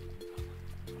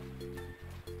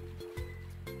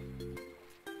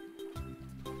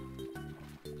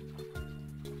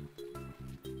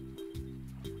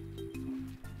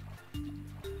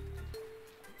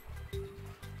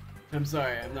 I'm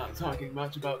sorry, I'm not talking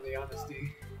much about the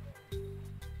honesty.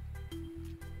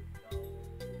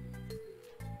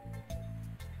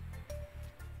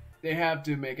 They have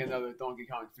to make another Donkey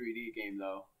Kong 3D game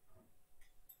though.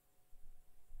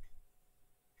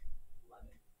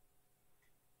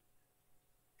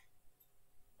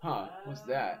 Huh, what's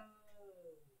that?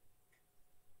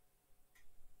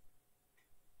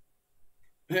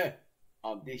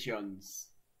 Auditions.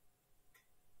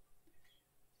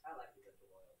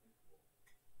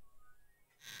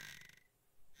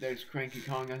 There's Cranky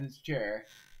Kong on his chair.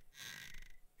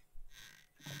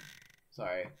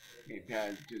 Sorry, it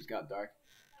kind of just got dark.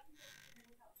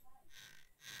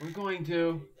 We're going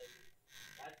to.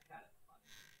 That's kind of funny.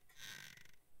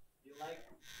 You like?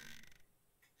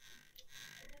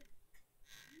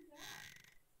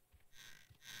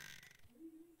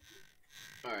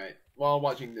 Alright, while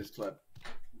watching this clip,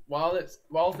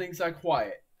 while things are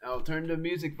quiet, I'll turn the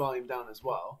music volume down as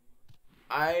well.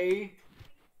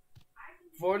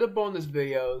 For the bonus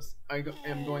videos,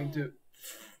 am going to.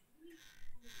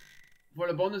 For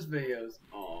the bonus videos,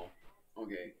 oh,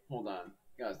 okay, hold on,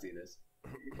 gotta see this.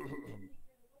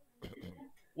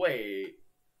 Wait.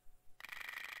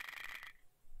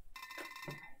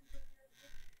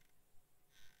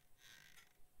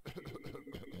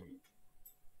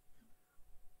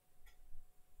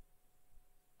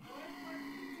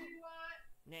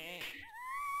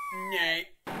 Nay.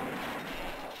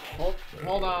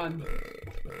 Hold on.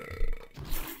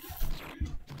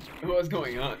 What's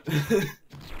going on?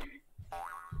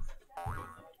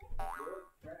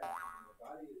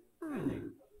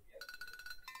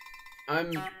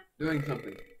 I'm doing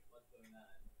something.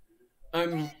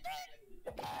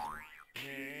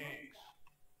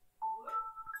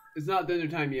 It's not dinner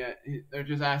time yet. They're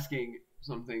just asking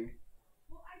something.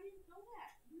 Well, I didn't know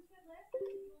that. You said last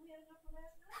night you only had enough for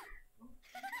last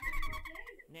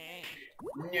night.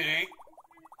 Nay.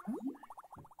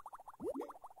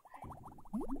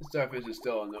 The starfish is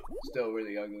still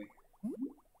really ugly.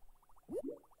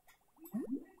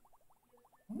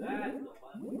 That's the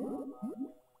fun.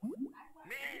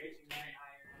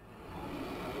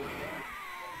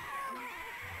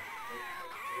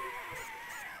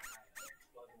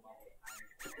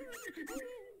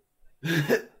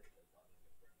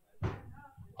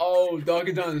 Oh,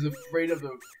 Dogadon is afraid of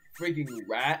the freaking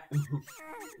rat.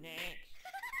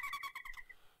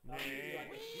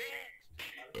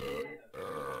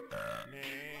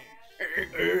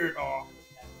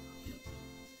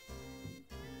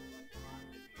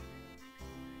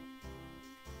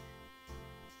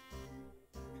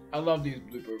 I love these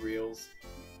blooper reels.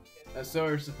 That's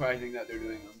so surprising that they're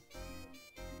doing them.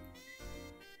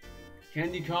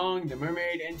 Candy Kong, the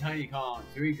Mermaid, and Tiny Kong.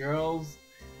 3 girls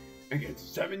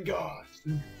against 7 gods.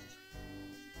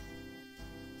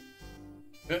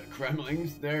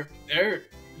 Kremlings, they're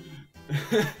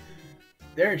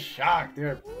they're shocked.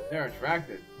 They're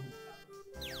attracted.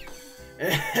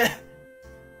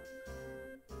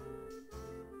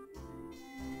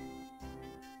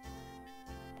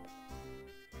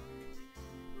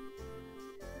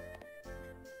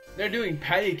 They're doing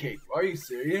patty cake. Are you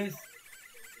serious?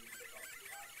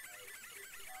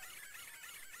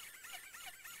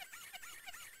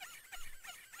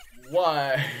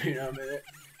 What? Wait a minute.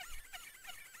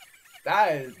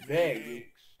 That is big.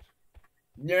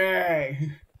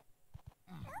 Yay!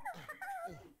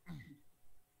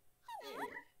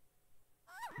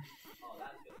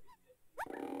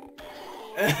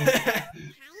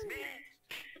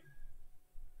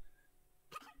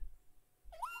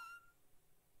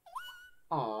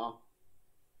 Aw.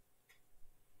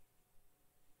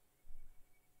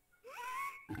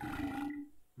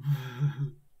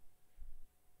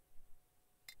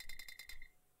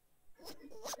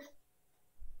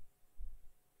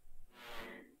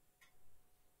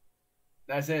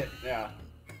 That's it, yeah.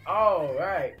 Oh,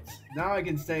 right. Now I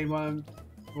can say what I'm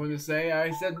going to say.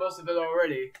 I said most of it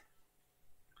already.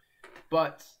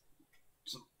 But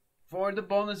for the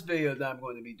bonus video that I'm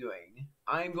going to be doing,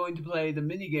 I'm going to play the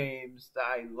mini games that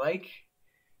I like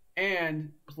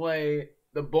and play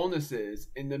the bonuses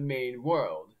in the main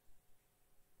world.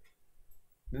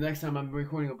 The next time I'm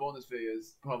recording a bonus video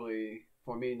is probably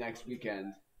for me next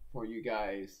weekend. For you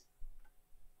guys,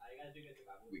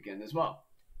 weekend as well.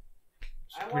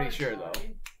 Pretty sure though.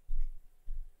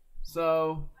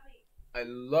 So I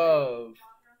love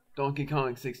Donkey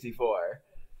Kong 64.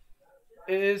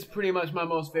 It is pretty much my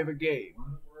most favorite game.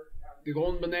 The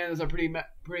golden bananas are pretty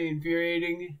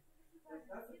infuriating,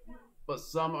 but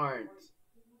some aren't.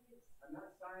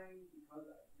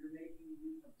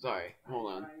 Sorry,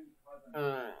 hold on.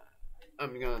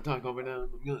 I'm gonna talk over now.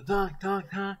 I'm gonna talk.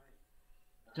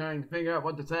 Trying to figure out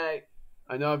what to say.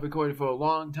 I know I've recorded for a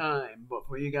long time, but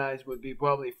for you guys would be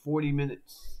probably 40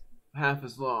 minutes. Half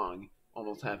as long.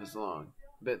 Almost half as long.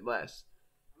 A bit less.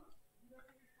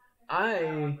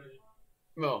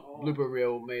 Well, blooper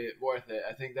reel made it worth it.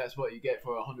 I think that's what you get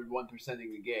for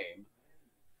 101%ing the game.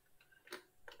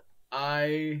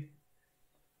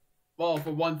 Well,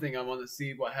 for one thing, I want to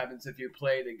see what happens if you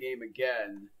play the game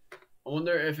again. I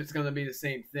wonder if it's going to be the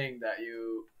same thing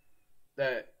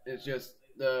that it's just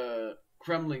the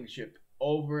Kremlin ship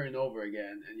over and over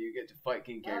again, and you get to fight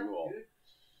King K. Rool.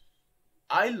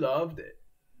 I loved it.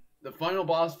 The final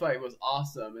boss fight was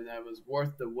awesome, and it was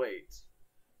worth the wait.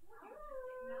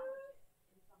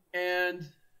 And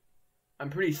I'm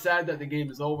pretty sad that the game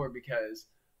is over because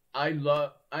I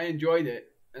enjoyed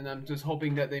it, and I'm just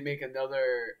hoping that they make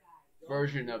another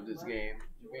version of this game,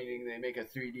 meaning they make a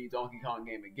 3D Donkey Kong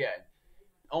game again.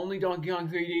 Only Donkey Kong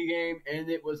 3D game, and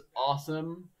it was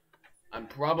awesome. I'm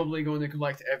probably going to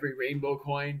collect every rainbow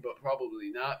coin, but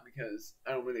probably not because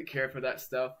I don't really care for that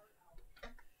stuff.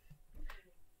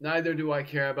 Neither do I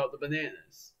care about the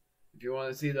bananas. If you want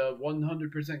to see the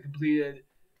 100% completed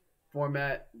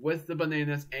format with the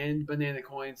bananas and banana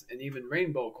coins and even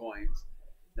rainbow coins,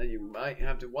 then you might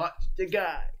have to watch the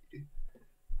guide.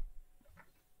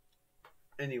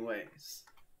 Anyways,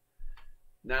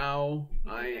 now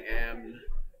I am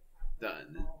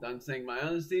done saying my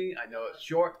honesty. I know it's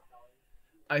short.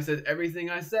 I said everything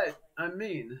I said. I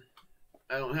mean,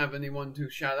 I don't have anyone to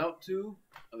shout out to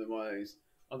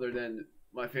other than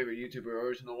my favorite YouTuber,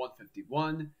 Original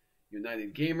 151,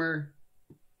 United Gamer,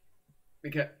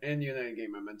 and United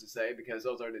Gamer I meant to say, because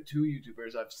those are the two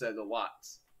YouTubers I've said a lot.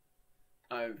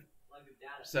 I've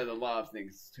said a lot of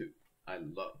things too. I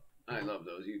love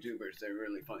those YouTubers. They're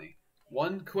really funny.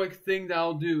 One quick thing that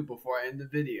I'll do before I end the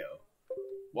video.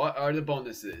 What are the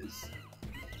bonuses?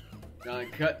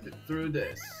 Gonna cut through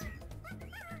this.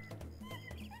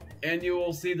 And you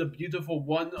will see the beautiful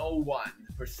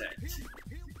 101%.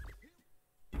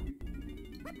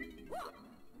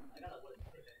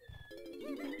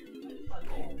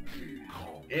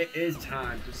 It is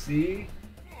time to see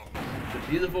the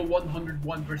beautiful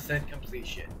 101%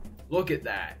 completion. Look at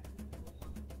that.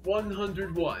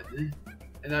 101.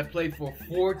 And I played for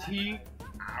 40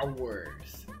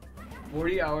 hours.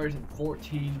 40 hours and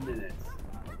 14 minutes.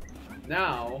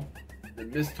 Now, the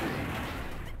mystery.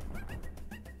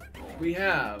 We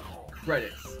have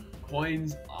credits.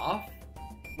 Coins off?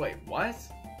 Wait, what?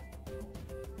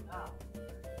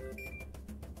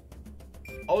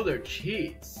 Oh, they're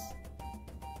cheats.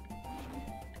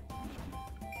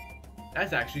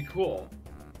 That's actually cool.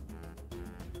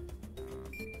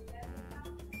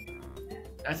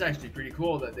 That's actually pretty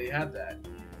cool that they have that.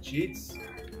 Cheats.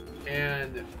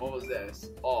 And what was this?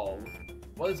 All.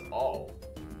 What is all?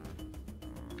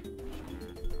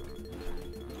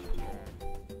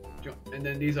 And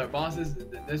then these are bosses,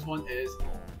 and then this one is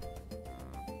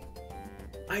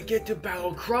I get to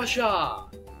battle Crusher!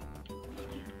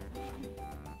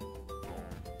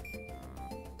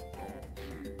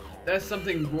 That's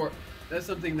something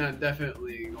that I'm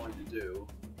definitely going to do.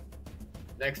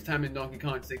 Next time in Donkey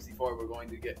Kong 64 we're going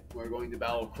to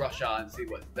battle Crusher and see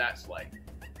what that's like.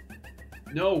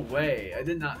 No way, I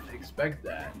did not expect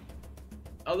that.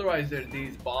 Otherwise there's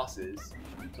these bosses.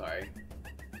 Sorry.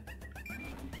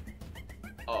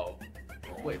 Oh.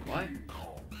 Wait, what?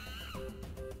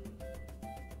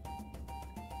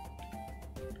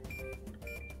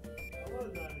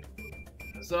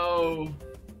 So...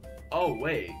 Oh,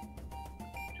 wait.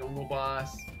 Jungle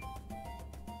boss.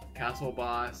 Castle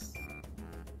boss.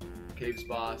 Caves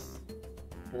boss.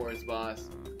 Forest boss.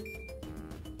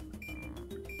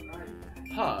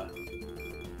 Huh.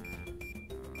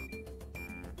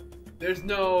 There's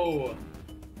no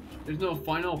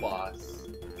final boss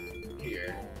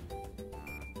here.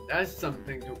 That's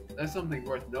something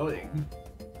worth noting.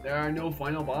 There are no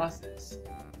final bosses.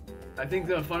 I think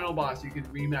the final boss you can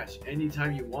rematch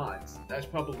anytime you want. That's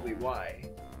probably why.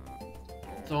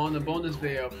 So on the bonus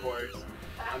video, of course,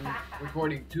 I'm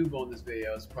recording 2 bonus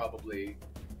videos probably.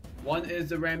 One is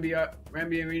the Rambi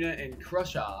Arena in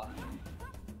Crusher. I'm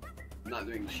not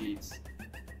doing cheats.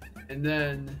 And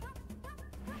then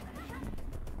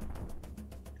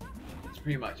that's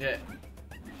pretty much it.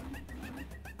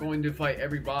 Going to fight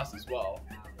every boss as well.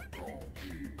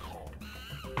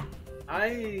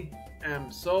 I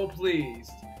am so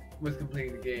pleased with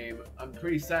completing the game. I'm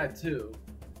pretty sad too,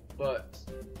 but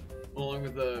along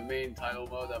with the main title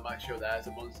mode, I might show that as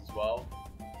a bonus as well.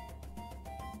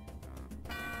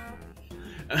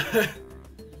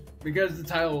 Because the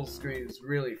title screen is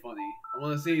really funny. I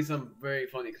want to see some very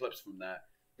funny clips from that.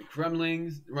 The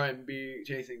Kremlings, right, be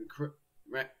chasing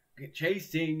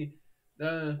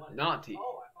the Nazi.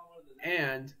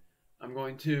 And I'm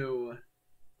going to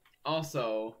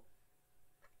also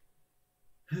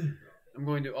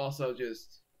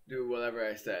just do whatever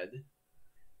I said.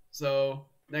 So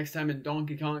next time in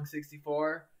Donkey Kong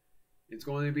 64, it's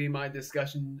going to be my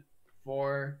discussion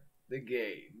for the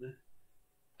game,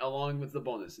 along with the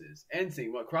bonuses, and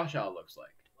seeing what Crossout looks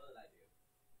like. What did I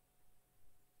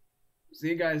do? See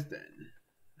you guys then.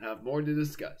 I have more to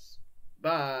discuss.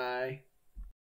 Bye.